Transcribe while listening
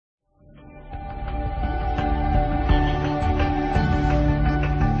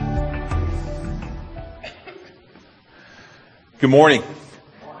Good morning.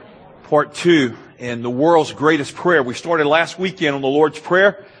 Part 2 in the world's greatest prayer. We started last weekend on the Lord's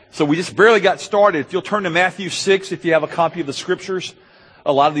Prayer, so we just barely got started. If you'll turn to Matthew 6, if you have a copy of the Scriptures,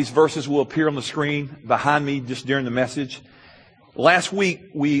 a lot of these verses will appear on the screen behind me just during the message. Last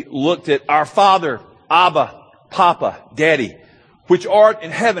week, we looked at our Father, Abba, Papa, Daddy, which art in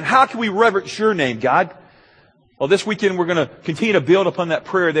heaven. How can we reverence your name, God? Well, this weekend, we're going to continue to build upon that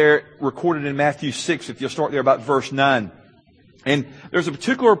prayer there recorded in Matthew 6, if you'll start there about verse 9. And there's a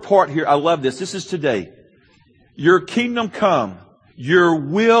particular part here. I love this. This is today. Your kingdom come. Your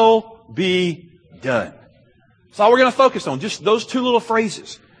will be done. That's all we're going to focus on. Just those two little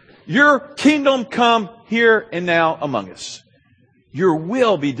phrases. Your kingdom come here and now among us. Your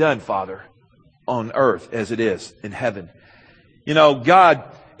will be done, Father, on earth as it is in heaven. You know, God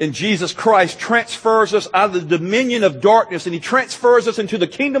in Jesus Christ transfers us out of the dominion of darkness, and He transfers us into the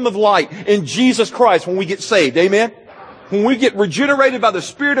kingdom of light in Jesus Christ when we get saved. Amen? When we get regenerated by the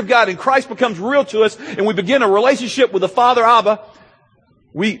Spirit of God and Christ becomes real to us and we begin a relationship with the Father Abba,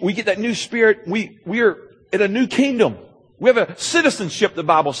 we get that new spirit. We're in a new kingdom. We have a citizenship, the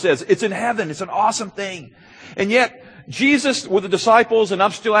Bible says. It's in heaven. It's an awesome thing. And yet, Jesus with the disciples, and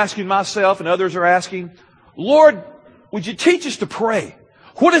I'm still asking myself and others are asking, Lord, would you teach us to pray?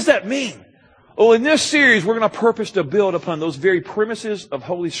 What does that mean? Well, in this series, we're going to purpose to build upon those very premises of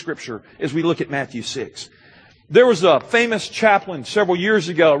Holy Scripture as we look at Matthew 6. There was a famous chaplain several years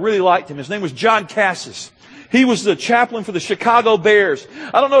ago. I really liked him. His name was John Cassis. He was the chaplain for the Chicago Bears.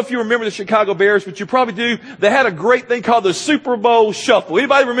 I don't know if you remember the Chicago Bears, but you probably do. They had a great thing called the Super Bowl Shuffle.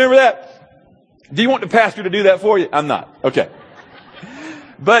 Anybody remember that? Do you want the pastor to do that for you? I'm not. Okay.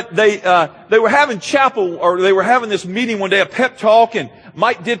 But they were having chapel, or they were having this meeting one day, a pep talk, and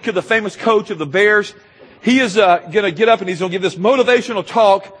Mike Ditka, the famous coach of the Bears, he is going to get up and he's going to give this motivational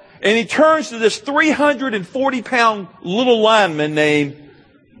talk. And he turns to this 340-pound little lineman named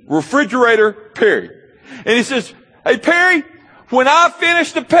Refrigerator Perry. And he says, hey, Perry, when I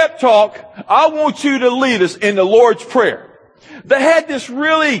finish the pep talk, I want you to lead us in the Lord's Prayer. They had this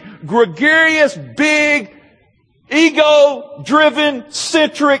really gregarious, big, ego-driven,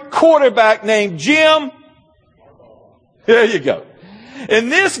 centric quarterback named Jim. There you go.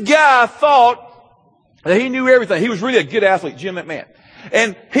 And this guy thought that he knew everything. He was really a good athlete, Jim McMahon.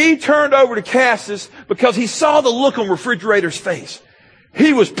 And he turned over to Cassis because he saw the look on Refrigerator's face.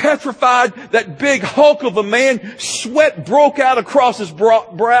 He was petrified. That big hulk of a man, sweat broke out across his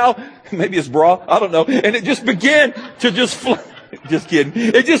brow. Maybe his bra. I don't know. And it just began to just flow. Just kidding.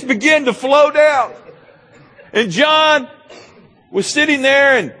 It just began to flow down. And John was sitting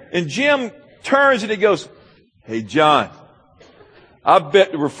there, and Jim turns and he goes, hey, John, I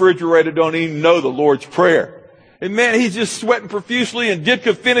bet the Refrigerator don't even know the Lord's Prayer. And man, he's just sweating profusely, and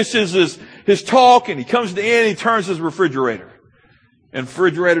Ditka finishes his talk, and he comes to the end, and he turns to his Refrigerator. And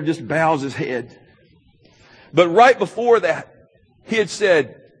Refrigerator just bows his head. But right before that, he had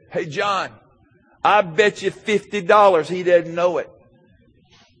said, hey, John, I bet you $50 he doesn't know it.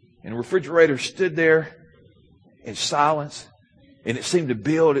 And Refrigerator stood there in silence, and it seemed to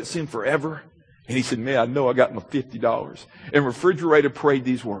build, it seemed forever. And he said, man, I know I got my $50. And Refrigerator prayed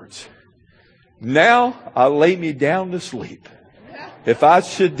these words. Now I lay me down to sleep, if I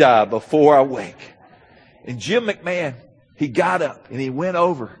should die before I wake. And Jim McMahon, he got up and he went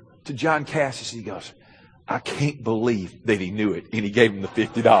over to John Cassis. He goes, I can't believe that he knew it. And he gave him the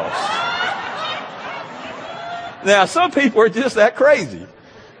 $50. Now, some people are just that crazy.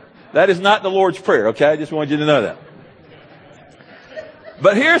 That is not the Lord's Prayer, okay? I just wanted you to know that.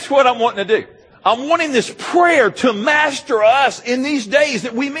 But here's what I'm wanting to do. I'm wanting this prayer to master us in these days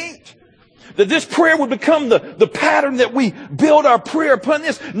that we meet. That this prayer would become the pattern that we build our prayer upon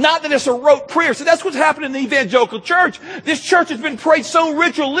this. Not that it's a rote prayer. So that's what's happened in the evangelical church. This church has been prayed so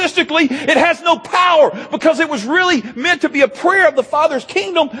ritualistically, it has no power because it was really meant to be a prayer of the Father's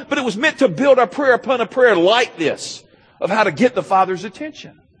kingdom, but it was meant to build our prayer upon a prayer like this of how to get the Father's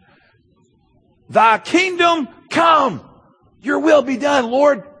attention. Thy kingdom come. Your will be done,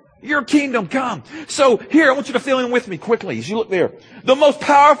 Lord. Your kingdom come. So here, I want you to fill in with me quickly as you look there. The most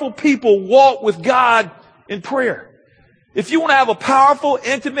powerful people walk with God in prayer. If you want to have a powerful,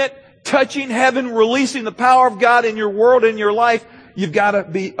 intimate, touching heaven, releasing the power of God in your world, in your life, you've got to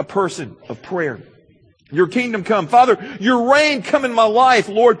be a person of prayer. Your kingdom come. Father, your reign come in my life,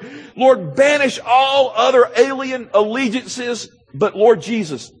 Lord. Lord, banish all other alien allegiances. But Lord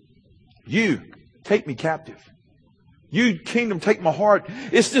Jesus, you take me captive. You, kingdom, take my heart.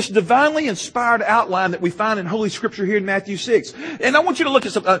 It's this divinely inspired outline that we find in Holy Scripture here in Matthew 6. And I want you to look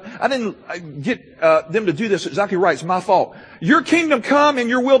at something. I didn't get them to do this exactly right. It's my fault. Your kingdom come and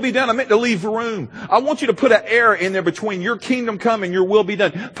your will be done. I meant to leave room. I want you to put an error in there between your kingdom come and your will be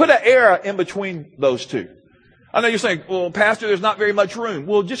done. Put an error in between those two. I know you're saying, well, Pastor, there's not very much room.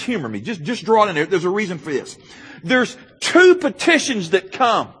 Well, just humor me. Just draw it in there. There's a reason for this. There's two petitions that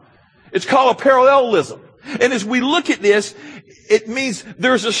come. It's called a parallelism. And as we look at this, it means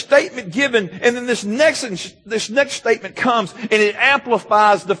there's a statement given, and then this next statement comes, and it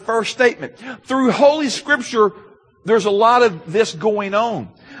amplifies the first statement. Through Holy Scripture, there's a lot of this going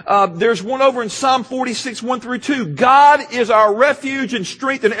on. There's one over in Psalm 46, 1 through 2. God is our refuge and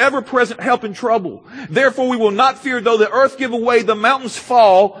strength and ever-present help in trouble. Therefore we will not fear though the earth give away, the mountains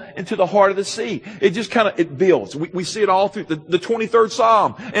fall into the heart of the sea. It just it builds. We see it all through the 23rd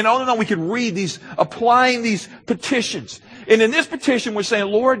Psalm. And on we can read these, applying these petitions. And in this petition we're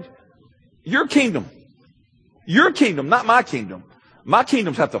saying, Lord, your kingdom, not my kingdom. My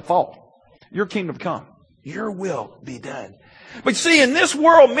kingdoms have to fall. Your kingdom come. Your will be done. But see, in this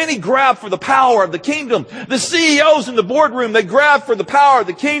world, many grab for the power of the kingdom. The CEOs in the boardroom, they grab for the power of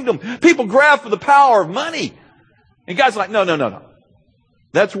the kingdom. People grab for the power of money. And God's like, no.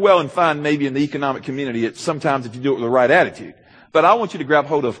 That's well and fine maybe in the economic community. It's sometimes if you do it with the right attitude. But I want you to grab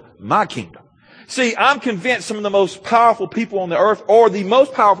hold of my kingdom. See, I'm convinced some of the most powerful people on the earth, or the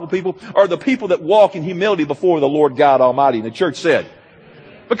most powerful people, are the people that walk in humility before the Lord God Almighty. And the church said,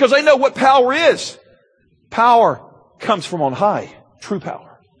 because they know what power is. Power comes from on high, true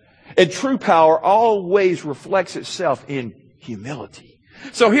power. And true power always reflects itself in humility.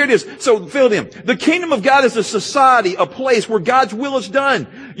 So here it is. So fill it in. The kingdom of God is a society, a place where God's will is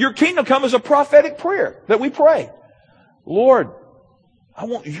done. Your kingdom come as a prophetic prayer that we pray. Lord, I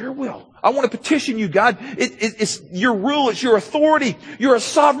want your will. I want to petition you, God. It's your rule. It's your authority. You're a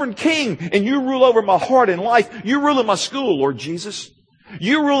sovereign king, and you rule over my heart and life. You rule in my school, Lord Jesus.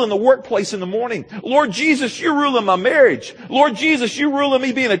 You rule in the workplace in the morning. Lord Jesus, you rule in my marriage. Lord Jesus, you rule in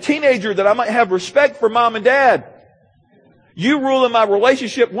me being a teenager that I might have respect for mom and dad. You rule in my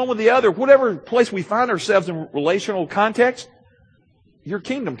relationship one with the other. Whatever place we find ourselves in relational context, your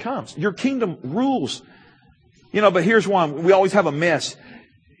kingdom comes. Your kingdom rules. But here's one. We always have a mess.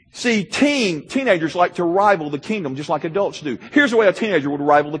 See, teenagers like to rival the kingdom just like adults do. Here's the way a teenager would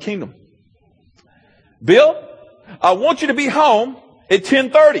rival the kingdom. Bill, I want you to be home at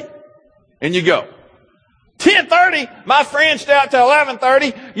 10:30. And you go, 10:30? My friends stay out till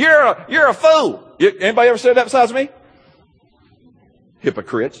 11:30. You're a fool. Anybody ever said that besides me?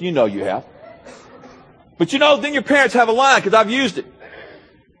 Hypocrites. You know you have. But then your parents have a line, because I've used it.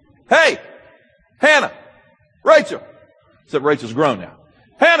 Hey, Hannah, Rachel. Except Rachel's grown now.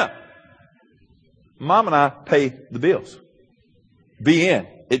 Hannah, Mom and I pay the bills. Be in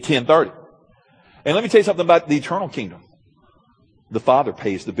at 10:30. And let me tell you something about the eternal kingdom. The Father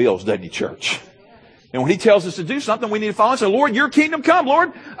pays the bills, doesn't he, church? And when he tells us to do something, we need to follow and say, Lord, your kingdom come.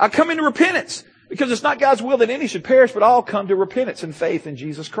 Lord, I come into repentance. Because it's not God's will that any should perish, but all come to repentance and faith in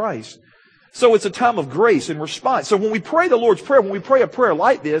Jesus Christ. So it's a time of grace and response. So when we pray the Lord's Prayer, when we pray a prayer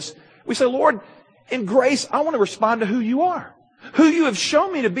like this, we say, Lord, in grace, I want to respond to who you are. Who you have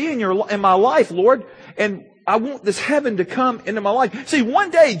shown me to be in my life, Lord. And I want this heaven to come into my life. See,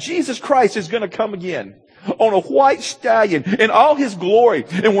 one day Jesus Christ is going to come again on a white stallion in all his glory.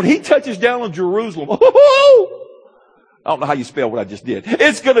 And when he touches down on Jerusalem, I don't know how you spell what I just did.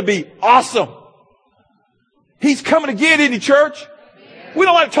 It's going to be awesome. He's coming again, isn't he, church? We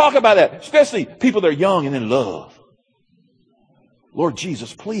don't like to talk about that, especially people that are young and in love. Lord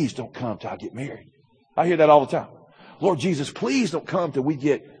Jesus, please don't come till I get married. I hear that all the time. Lord Jesus, please don't come till we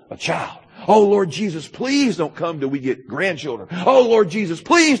get a child. Oh, Lord Jesus, please don't come till we get grandchildren. Oh, Lord Jesus,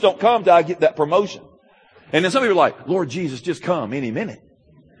 please don't come till I get that promotion. And then some people are like, Lord Jesus, just come any minute.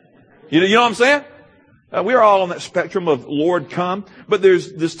 You know what I'm saying? We're all on that spectrum of Lord come, but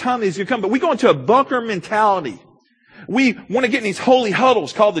there's this time that he's going to come. But we go into a bunker mentality. We want to get in these holy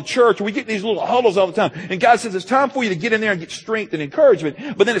huddles called the church. We get in these little huddles all the time. And God says it's time for you to get in there and get strength and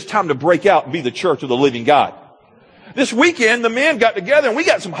encouragement. But then it's time to break out and be the church of the living God. This weekend, the men got together and we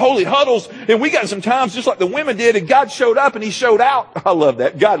got some holy huddles and we got some times just like the women did, and God showed up and he showed out. I love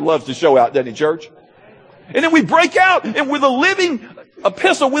that. God loves to show out, doesn't he, church? And then we break out and we're the living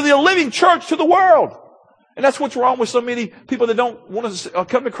epistle, we're the living church to the world. And that's what's wrong with so many people that don't want to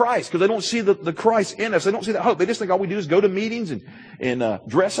come to Christ, because they don't see the Christ in us. They don't see that hope. They just think all we do is go to meetings and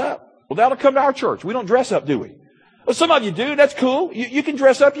dress up. Well, that'll come to our church. We don't dress up, do we? Well, some of you do. That's cool. You can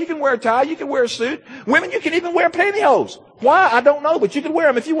dress up. You can wear a tie. You can wear a suit. Women, you can even wear pantyhose. Why? I don't know, but you can wear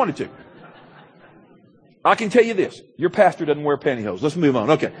them if you wanted to. I can tell you this. Your pastor doesn't wear pantyhose. Let's move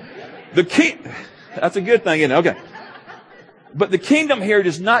on. Okay. That's a good thing, isn't it? Okay. But the kingdom here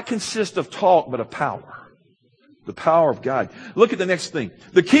does not consist of talk, but of power. The power of God. Look at the next thing.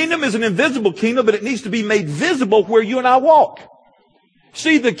 The kingdom is an invisible kingdom, but it needs to be made visible where you and I walk.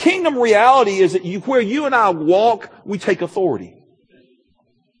 See, the kingdom reality is that where you and I walk, we take authority.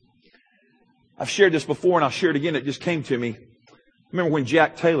 I've shared this before and I'll share it again. It just came to me. Remember when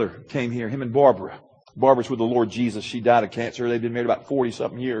Jack Taylor came here, him and Barbara. Barbara's with the Lord Jesus. She died of cancer. They've been married about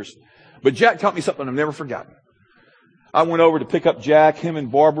 40-something years. But Jack taught me something I've never forgotten. I went over to pick up Jack. Him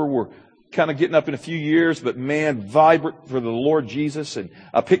and Barbara were kind of getting up in a few years, but man, vibrant for the Lord Jesus. And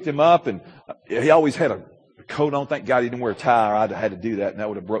I picked him up, and he always had a coat on. Thank God he didn't wear a tie, or I'd have had to do that, and that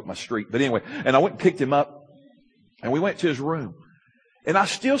would have broke my streak. But anyway, and I went and picked him up, and we went to his room. And I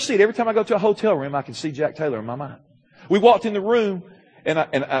still see it. Every time I go to a hotel room, I can see Jack Taylor in my mind. We walked in the room, and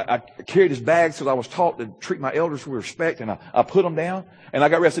I carried his bags because I was taught to treat my elders with respect, and I put them down, and I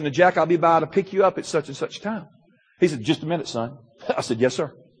got rested. And Jack, I'll be by to pick you up at such and such time. He said, just a minute, son. I said, yes,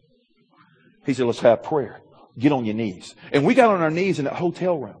 sir. He said, let's have prayer. Get on your knees. And we got on our knees in that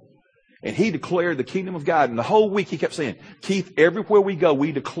hotel room. And he declared the kingdom of God. And the whole week he kept saying, Keith, everywhere we go,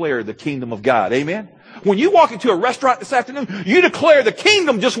 we declare the kingdom of God. Amen? When you walk into a restaurant this afternoon, you declare the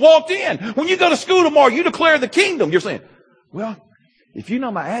kingdom just walked in. When you go to school tomorrow, you declare the kingdom. You're saying, well, if you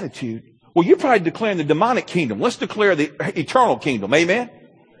know my attitude, well, you're probably declaring the demonic kingdom. Let's declare the eternal kingdom. Amen?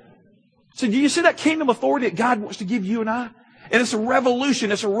 So do you see that kingdom authority that God wants to give you and I? And it's a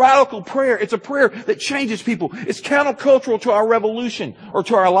revolution. It's a radical prayer. It's a prayer that changes people. It's countercultural to our revolution or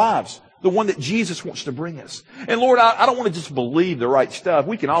to our lives. The one that Jesus wants to bring us. And Lord, I don't want to just believe the right stuff.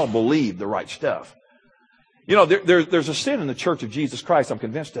 We can all believe the right stuff. You know, there's a sin in the church of Jesus Christ. I'm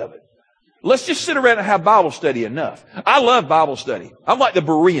convinced of it. Let's just sit around and have Bible study enough. I love Bible study. I'm like the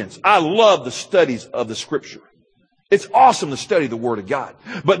Bereans. I love the studies of the Scripture. It's awesome to study the Word of God.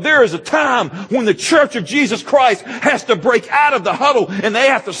 But there is a time when the church of Jesus Christ has to break out of the huddle and they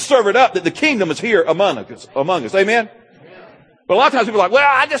have to serve it up that the kingdom is here among us. Amen? But a lot of times people are like, well,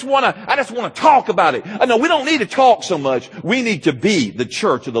 I just want to talk about it. No, we don't need to talk so much. We need to be the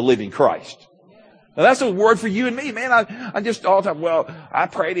church of the living Christ. Now that's a word for you and me, man. I just all the time, well, I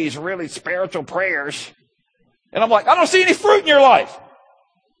pray these really spiritual prayers. And I'm like, I don't see any fruit in your life.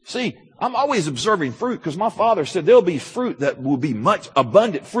 See, I'm always observing fruit because my Father said there'll be fruit that will be much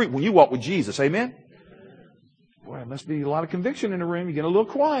abundant fruit when you walk with Jesus. Amen? Boy, there must be a lot of conviction in the room. You get a little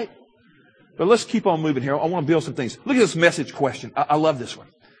quiet. But let's keep on moving here. I want to build some things. Look at this message question. I love this one.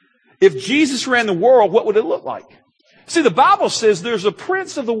 If Jesus ran the world, what would it look like? See, the Bible says there's a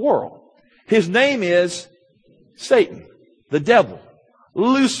prince of the world. His name is Satan, the devil,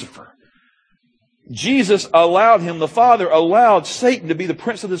 Lucifer. Jesus allowed him, the Father allowed Satan to be the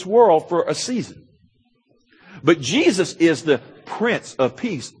prince of this world for a season. But Jesus is the Prince of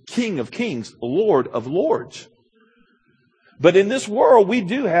Peace, King of Kings, Lord of Lords. But in this world, we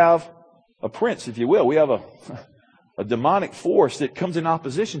do have a prince, if you will. We have a demonic force that comes in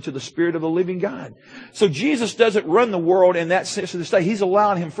opposition to the Spirit of the living God. So Jesus doesn't run the world in that sense of the state. He's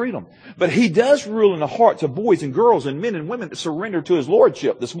allowing him freedom. But he does rule in the hearts of boys and girls and men and women that surrender to his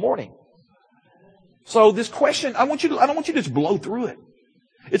lordship this morning. So this question, I don't want you to just blow through it.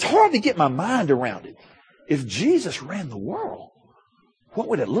 It's hard to get my mind around it. If Jesus ran the world, what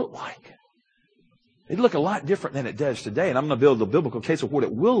would it look like? It'd look a lot different than it does today. And I'm going to build a biblical case of what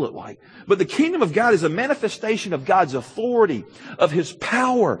it will look like. But the kingdom of God is a manifestation of God's authority, of His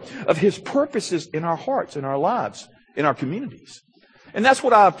power, of His purposes in our hearts, in our lives, in our communities. And that's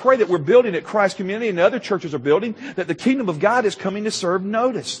what I pray that we're building at Christ Community and other churches are building, that the kingdom of God is coming to serve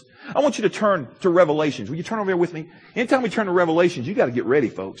notice. I want you to turn to Revelations. Will you turn over here with me? Anytime we turn to Revelations, you got to get ready,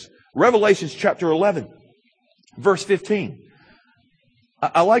 folks. Revelations chapter 11, verse 15.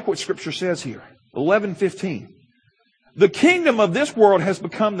 I like what Scripture says here. 11:15. The kingdom of this world has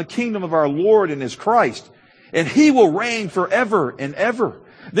become the kingdom of our Lord and His Christ, and He will reign forever and ever.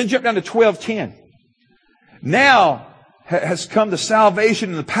 Then jump down to 12:10. Now has come the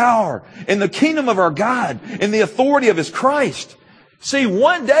salvation and the power and the kingdom of our God and the authority of His Christ. See,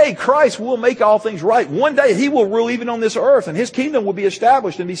 one day Christ will make all things right. One day He will rule even on this earth and His kingdom will be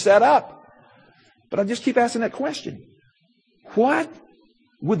established and be set up. But I just keep asking that question. What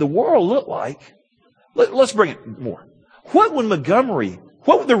would the world look like? Let's bring it more. What would Montgomery,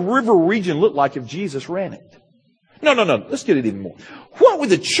 what would the river region look like if Jesus ran it? No. Let's get it even more. What would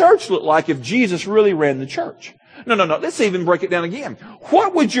the church look like if Jesus really ran the church? No. Let's even break it down again.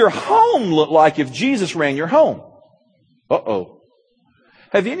 What would your home look like if Jesus ran your home? Uh-oh.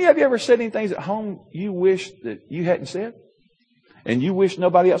 Have any of you ever said any things at home you wish that you hadn't said? And you wish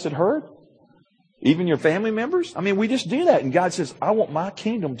nobody else had heard? Even your family members? I mean, we just do that. And God says, I want my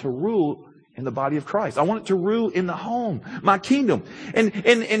kingdom to rule in the body of Christ. I want it to rule in the home. My kingdom. And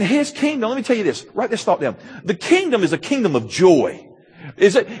His kingdom, let me tell you this. Write this thought down. The kingdom is a kingdom of joy.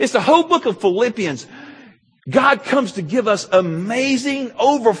 It's the whole book of Philippians. God comes to give us amazing,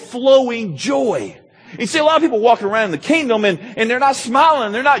 overflowing joy. You see a lot of people walking around in the kingdom and they're not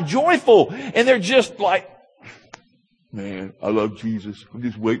smiling, they're not joyful, and they're just like, man, I love Jesus. I'm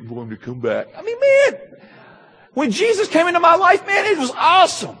just waiting for Him to come back. I mean, man, when Jesus came into my life, man, it was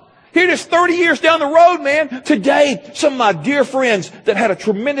awesome. Here it is 30 years down the road, man. Today, some of my dear friends that had a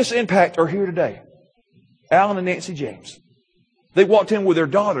tremendous impact are here today. Alan and Nancy James. They walked in with their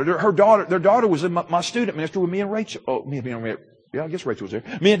daughter. Their daughter was in my student ministry with me and Rachel. I guess Rachel was there.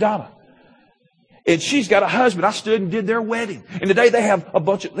 Me and Donna. And she's got a husband. I stood and did their wedding. And today they have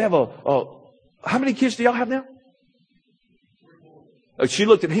how many kids do y'all have now? Oh, she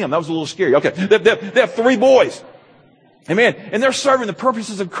looked at him. That was a little scary. Okay. They have 3 boys. Amen. And they're serving the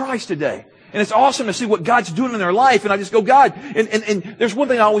purposes of Christ today. And it's awesome to see what God's doing in their life. And I just go, God. And there's one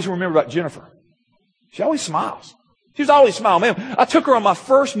thing I always remember about Jennifer. She always smiles. She was always smiling. Man, I took her on my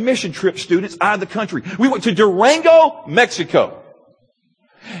first mission trip, students, out of the country. We went to Durango, Mexico.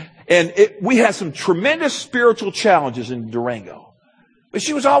 And we had some tremendous spiritual challenges in Durango. But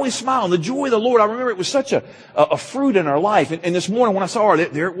she was always smiling. The joy of the Lord, I remember it was such a fruit in her life. And this morning when I saw her,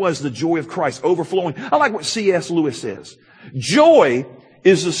 there it was, the joy of Christ overflowing. I like what C.S. Lewis says. Joy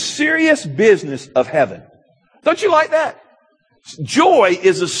is the serious business of heaven. Don't you like that? Joy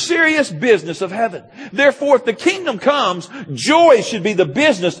is a serious business of heaven. Therefore, if the kingdom comes, joy should be the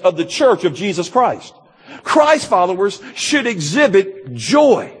business of the church of Jesus Christ. Christ followers should exhibit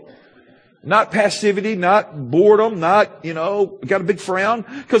joy. Not passivity, not boredom, not, got a big frown.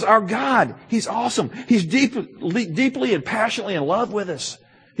 Because our God, He's awesome. He's deeply and passionately in love with us.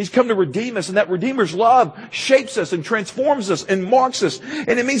 He's come to redeem us, and that Redeemer's love shapes us and transforms us and marks us.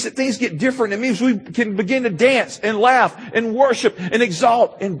 And it means that things get different. It means we can begin to dance and laugh and worship and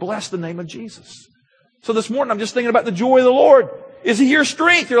exalt and bless the name of Jesus. So this morning I'm just thinking about the joy of the Lord. Is He your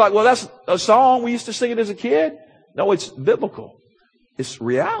strength? You're like, well, that's a song. We used to sing it as a kid. No, it's biblical. It's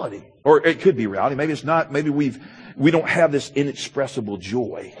reality. Or it could be reality. Maybe it's not. Maybe we don't have this inexpressible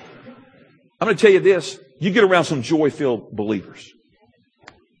joy. I'm going to tell you this. You get around some joy-filled believers.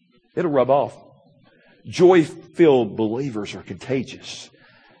 It'll rub off. Joy-filled believers are contagious.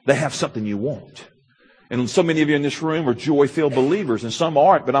 They have something you want. And so many of you in this room are joy-filled believers, and some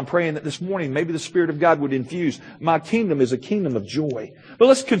aren't. But I'm praying that this morning, maybe the Spirit of God would infuse. My kingdom is a kingdom of joy. But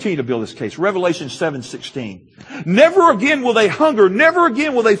let's continue to build this case. Revelation 7:16. Never again will they hunger. Never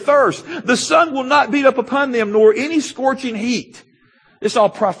again will they thirst. The sun will not beat up upon them, nor any scorching heat. It's all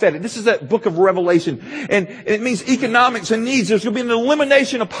prophetic. This is that book of Revelation. And it means economics and needs. There's going to be an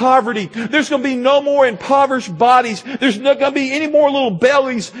elimination of poverty. There's going to be no more impoverished bodies. There's not going to be any more little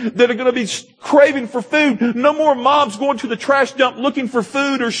bellies that are going to be craving for food. No more moms going to the trash dump looking for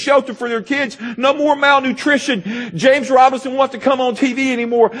food or shelter for their kids. No more malnutrition. James Robinson wants to come on TV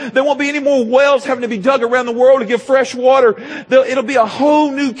anymore. There won't be any more wells having to be dug around the world to get fresh water. It'll be a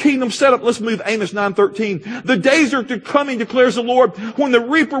whole new kingdom set up. Let's move Amos 9:13. The days are coming, declares the Lord, when the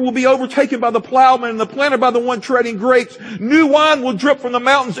reaper will be overtaken by the plowman and the planter by the one treading grapes. New wine will drip from the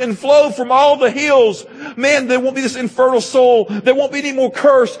mountains and flow from all the hills. Man, there won't be this infertile soul. There won't be any more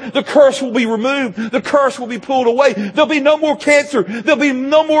curse. The curse will be removed. The curse will be pulled away. There'll be no more cancer. There'll be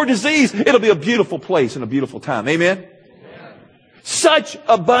no more disease. It'll be a beautiful place and a beautiful time. Amen? Amen. Such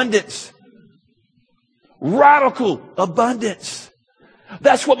abundance. Radical abundance.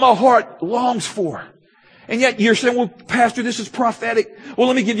 That's what my heart longs for. And yet you're saying, well, Pastor, this is prophetic. Well,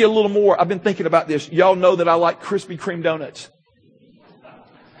 let me give you a little more. I've been thinking about this. Y'all know that I like Krispy Kreme donuts.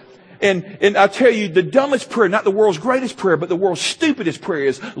 And I tell you, the dumbest prayer, not the world's greatest prayer, but the world's stupidest prayer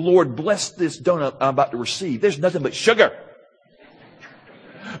is, Lord, bless this donut I'm about to receive. There's nothing but sugar.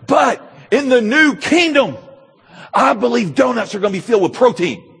 But in the new kingdom, I believe donuts are going to be filled with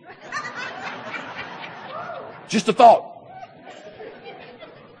protein. Just a thought.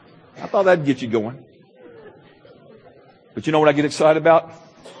 I thought that'd get you going. But you know what I get excited about?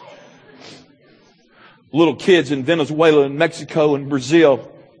 Little kids in Venezuela and Mexico and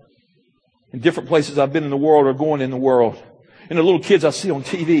Brazil and different places I've been in the world or going in the world. And the little kids I see on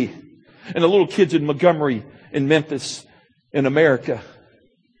TV. And the little kids in Montgomery, in Memphis, in America.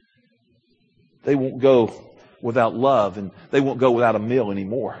 They won't go without love, and they won't go without a meal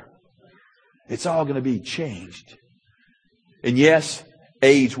anymore. It's all going to be changed. And yes,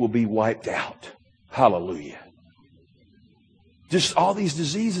 AIDS will be wiped out. Hallelujah. Just all these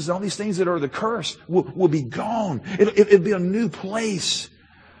diseases, all these things that are the curse will be gone. It'll be a new place.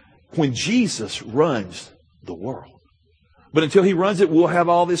 when Jesus runs the world. But until He runs it, we'll have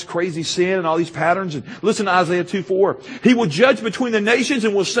all this crazy sin and all these patterns. And listen to Isaiah 2:4. He will judge between the nations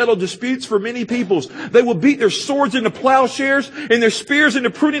and will settle disputes for many peoples. They will beat their swords into plowshares and their spears into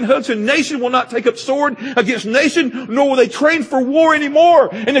pruning hooks. And nation will not take up sword against nation, nor will they train for war anymore.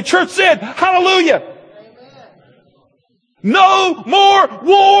 And the church said, hallelujah. Amen. No more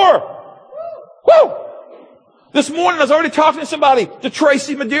war. Woo! This morning I was already talking to somebody, to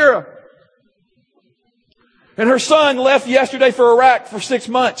Tracy Madeira. And her son left yesterday for Iraq for 6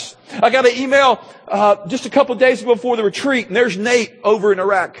 months. I got an email just a couple of days before the retreat, and there's Nate over in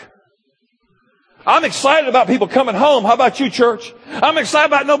Iraq. I'm excited about people coming home. How about you, church? I'm excited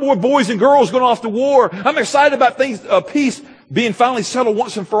about no more boys and girls going off to war. I'm excited about things, peace being finally settled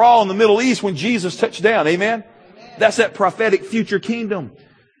once and for all in the Middle East when Jesus touched down. Amen? That's that prophetic future kingdom.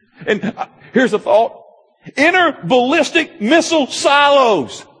 And here's a thought. Enter ballistic missile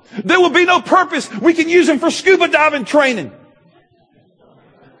silos. There will be no purpose. We can use them for scuba diving training.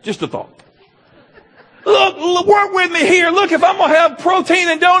 Just a thought. Look, work with me here. Look, if I'm going to have protein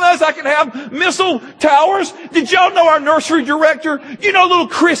and donuts, I can have missile towers. Did y'all know our nursery director? You know little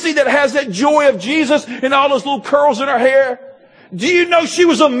Christy that has that joy of Jesus and all those little curls in her hair? Do you know she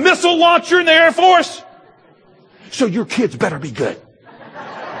was a missile launcher in the Air Force? So your kids better be good.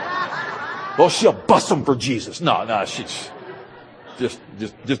 Well, she'll bust them for Jesus. No, she's...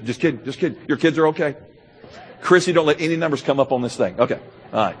 Just kidding. Your kids are okay. Chrissy, don't let any numbers come up on this thing. Okay.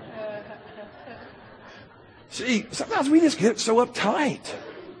 All right. See, sometimes we just get so uptight.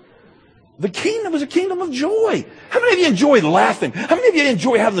 The kingdom is a kingdom of joy. How many of you enjoy laughing? How many of you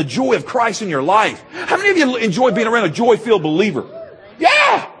enjoy having the joy of Christ in your life? How many of you enjoy being around a joy-filled believer?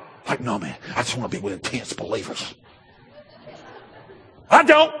 Yeah. Like, no, man, I just want to be with intense believers. I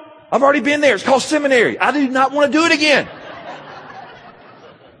don't. I've already been there. It's called seminary. I do not want to do it again.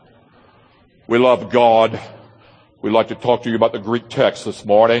 We love God. We'd like to talk to you about the Greek text this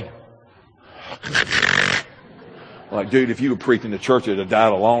morning. Like, dude, if you were preaching the church, it would have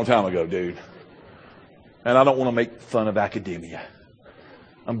died a long time ago, dude. And I don't want to make fun of academia.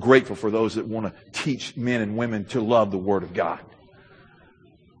 I'm grateful for those that want to teach men and women to love the Word of God.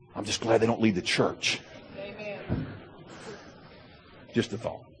 I'm just glad they don't lead the church. Amen. Just a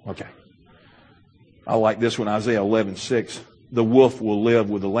thought. Okay. I like this one, Isaiah 11:6. The wolf will live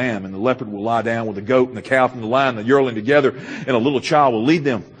with the lamb, and the leopard will lie down with the goat, and the calf and the lion, and the yearling together, and a little child will lead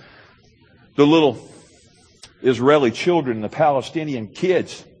them. The little Israeli children and the Palestinian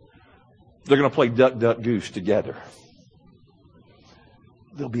kids, they're going to play duck, duck, goose together.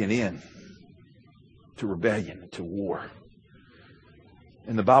 There'll be an end to rebellion, to war.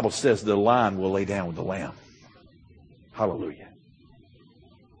 And the Bible says the lion will lay down with the lamb. Hallelujah.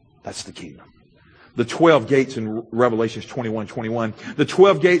 That's the kingdom. The 12 gates in Revelation 21:21. The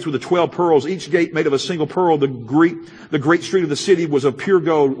 12 gates with the 12 pearls, each gate made of a single pearl. The great street of the city was of pure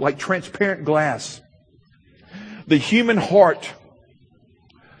gold, like transparent glass. The human heart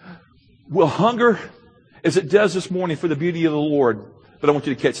will hunger as it does this morning for the beauty of the Lord. But I want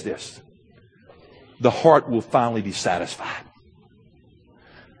you to catch this. The heart will finally be satisfied.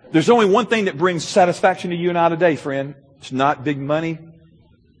 There's only one thing that brings satisfaction to you and I today, friend. It's not big money.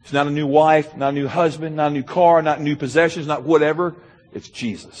 It's not a new wife, not a new husband, not a new car, not new possessions, not whatever. It's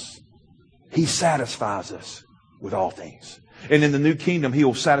Jesus. He satisfies us with all things. And in the new kingdom, He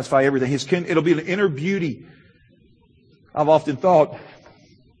will satisfy everything. It'll be an inner beauty. I've often thought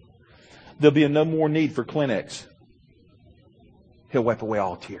there'll be no more need for Kleenex. He'll wipe away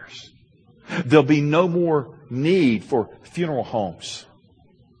all tears. There'll be no more need for funeral homes.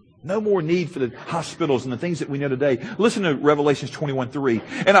 No more need for the hospitals and the things that we know today. Listen to Revelation 21:3.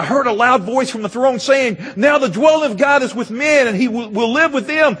 And I heard a loud voice from the throne saying, now the dwelling of God is with men, and He will live with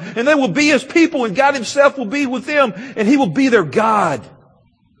them, and they will be His people, and God Himself will be with them, and He will be their God.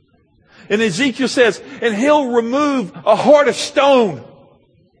 And Ezekiel says, and He'll remove a heart of stone,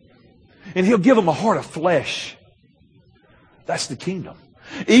 and He'll give them a heart of flesh. That's the kingdom.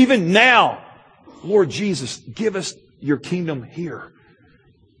 Even now, Lord Jesus, give us your kingdom here.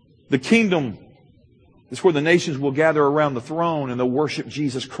 The kingdom is where the nations will gather around the throne and they'll worship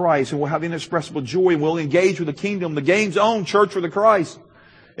Jesus Christ, and we'll have inexpressible joy, and we'll engage with the kingdom, the game's own church for the Christ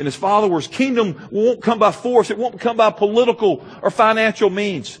and His followers. Kingdom won't come by force. It won't come by political or financial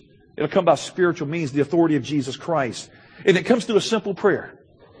means. It'll come by spiritual means, the authority of Jesus Christ. And it comes through a simple prayer.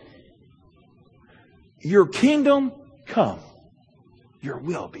 Your kingdom come. Your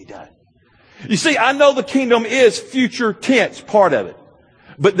will be done. You see, I know the kingdom is future tense, part of it.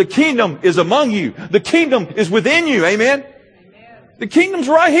 But the kingdom is among you. The kingdom is within you. Amen? The kingdom's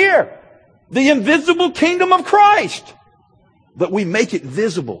right here. The invisible kingdom of Christ. But we make it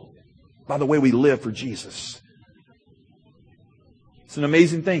visible by the way we live for Jesus. It's an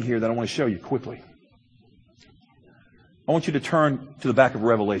amazing thing here that I want to show you quickly. I want you to turn to the back of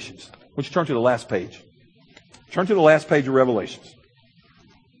Revelations. I want you to turn to the last page. Turn to the last page of Revelations.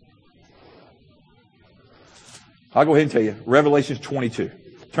 I'll go ahead and tell you. Revelations 22.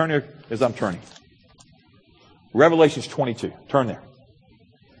 Turn there as I'm turning. Revelations 22. Turn there.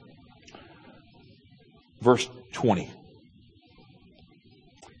 Verse 20.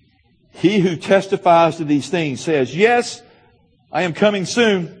 He who testifies to these things says, yes, I am coming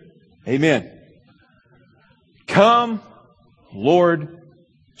soon. Amen. Come, Lord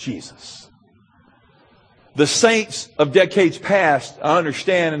Jesus. The saints of decades past, I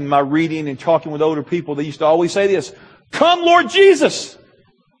understand in my reading and talking with older people, they used to always say this, come, Lord Jesus.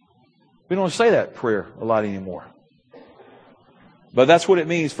 We don't say that prayer a lot anymore. But that's what it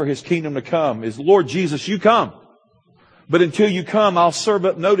means for His kingdom to come, is Lord Jesus, you come. But until you come, I'll serve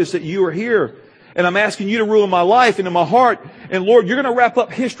up notice that you are here. And I'm asking you to rule in my life and in my heart. And Lord, you're going to wrap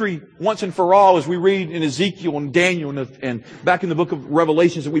up history once and for all as we read in Ezekiel and Daniel and back in the book of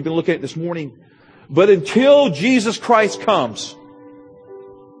Revelations that we've been looking at this morning. But until Jesus Christ comes,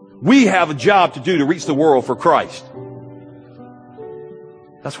 we have a job to do to reach the world for Christ.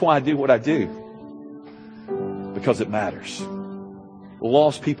 That's why I do what I do. Because it matters.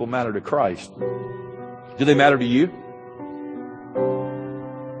 Lost people matter to Christ. Do they matter to you?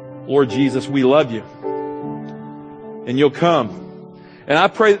 Lord Jesus, we love you. And you'll come. And I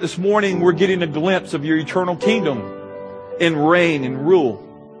pray that this morning we're getting a glimpse of your eternal kingdom and reign and rule.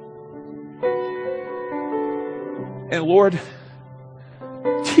 And Lord,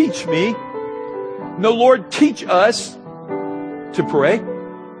 teach me. No, Lord, teach us to pray.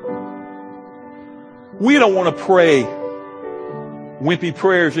 We don't want to pray wimpy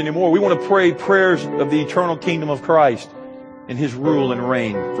prayers anymore. We want to pray prayers of the eternal kingdom of Christ and His rule and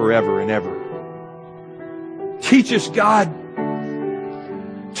reign forever and ever. Teach us, God,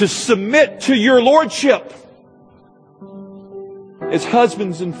 to submit to your lordship as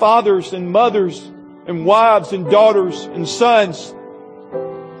husbands and fathers and mothers and wives and daughters and sons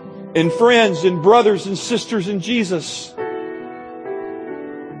and friends and brothers and sisters in Jesus.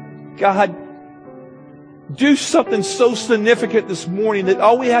 God, do something so significant this morning that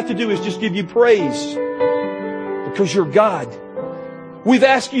all we have to do is just give you praise because you're God. We've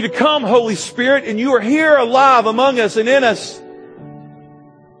asked you to come, Holy Spirit, and you are here alive among us and in us.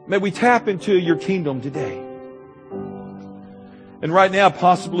 May we tap into your kingdom today. And right now,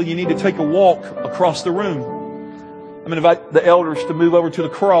 possibly you need to take a walk across the room. I'm going to invite the elders to move over to the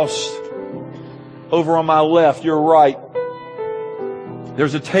cross. Over on my left, your right.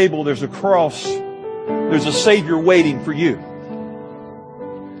 There's a table, there's a cross. There's a Savior waiting for you.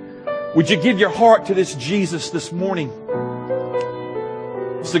 Would you give your heart to this Jesus this morning?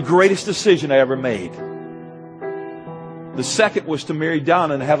 It's the greatest decision I ever made. The second was to marry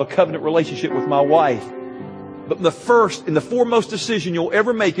Donna and have a covenant relationship with my wife. But the first and the foremost decision you'll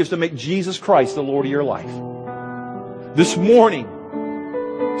ever make is to make Jesus Christ the Lord of your life. This morning,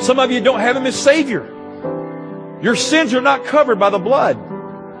 some of you don't have Him as Savior. Your sins are not covered by the blood.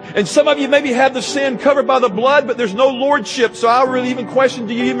 And some of you maybe have the sin covered by the blood, but there's no lordship. So I really even question,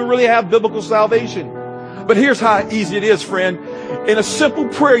 do you even really have biblical salvation? But here's how easy it is, friend. In a simple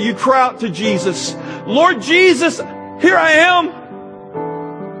prayer, you cry out to Jesus, Lord Jesus, here I am.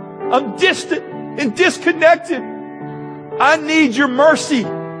 I'm distant and disconnected. I need your mercy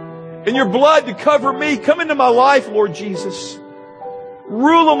and your blood to cover me. Come into my life, Lord Jesus.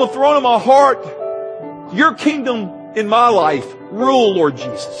 Rule on the throne of my heart. Your kingdom in my life. Rule, Lord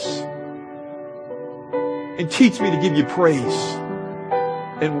Jesus. And teach me to give you praise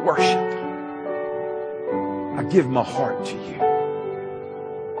and worship. I give my heart to you.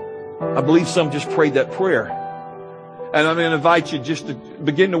 I believe some just prayed that prayer. And I'm going to invite you just to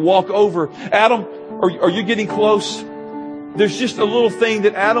begin to walk over. Adam, are you getting close? There's just a little thing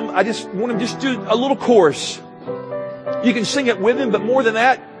that Adam, I just want him to just do a little chorus. You can sing it with him, but more than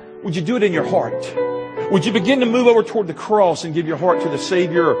that, would you do it in your heart? Would you begin to move over toward the cross and give your heart to the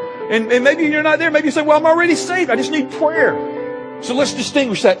Savior? And maybe you're not there. Maybe you say, well, I'm already saved. I just need prayer. So let's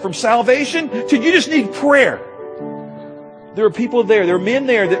distinguish that from salvation to you just need prayer. There are people there. There are men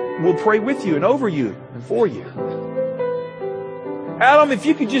there that will pray with you and over you and for you. Adam, if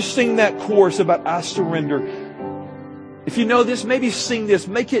you could just sing that chorus about I surrender. If you know this, maybe sing this.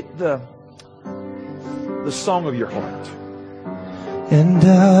 Make it the song of your heart. And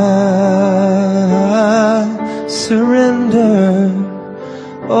I surrender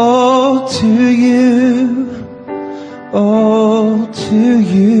all to you, all to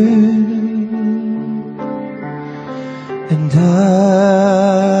you. And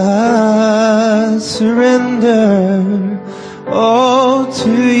I surrender all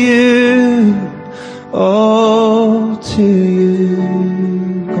to you, all to you.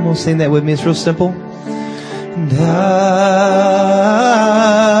 Come on, sing that with me. It's real simple. And I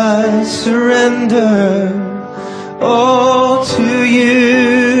surrender all to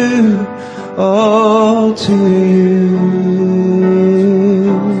you, all to you.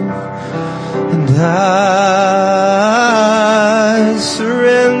 And I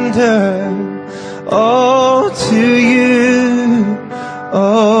surrender all to you,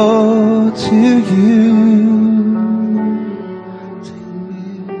 all to you.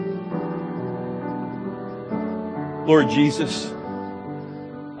 Lord Jesus,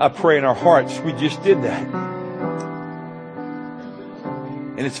 I pray in our hearts we just did that.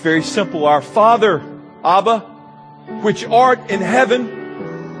 And it's very simple. Our Father, Abba, which art in heaven,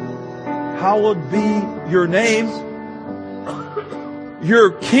 hallowed be your name.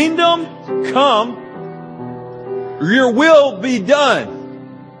 Your kingdom come, your will be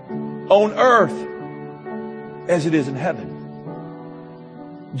done on earth as it is in heaven.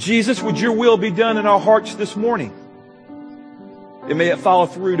 Jesus, would your will be done in our hearts this morning? And may it follow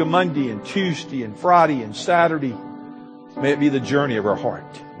through to Monday and Tuesday and Friday and Saturday. May it be the journey of our heart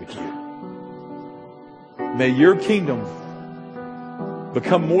with you. May your kingdom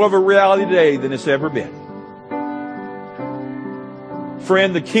become more of a reality today than it's ever been.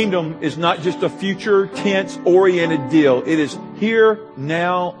 Friend, the kingdom is not just a future tense-oriented deal. It is here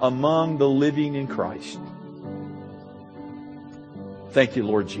now among the living in Christ. Thank you,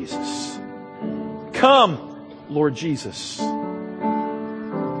 Lord Jesus. Come, Lord Jesus.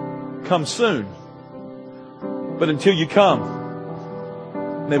 Come soon. But until you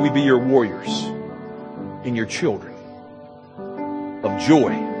come, may we be your warriors and your children of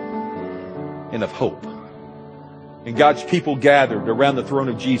joy and of hope. And God's people gathered around the throne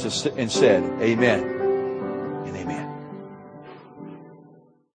of Jesus and said, Amen.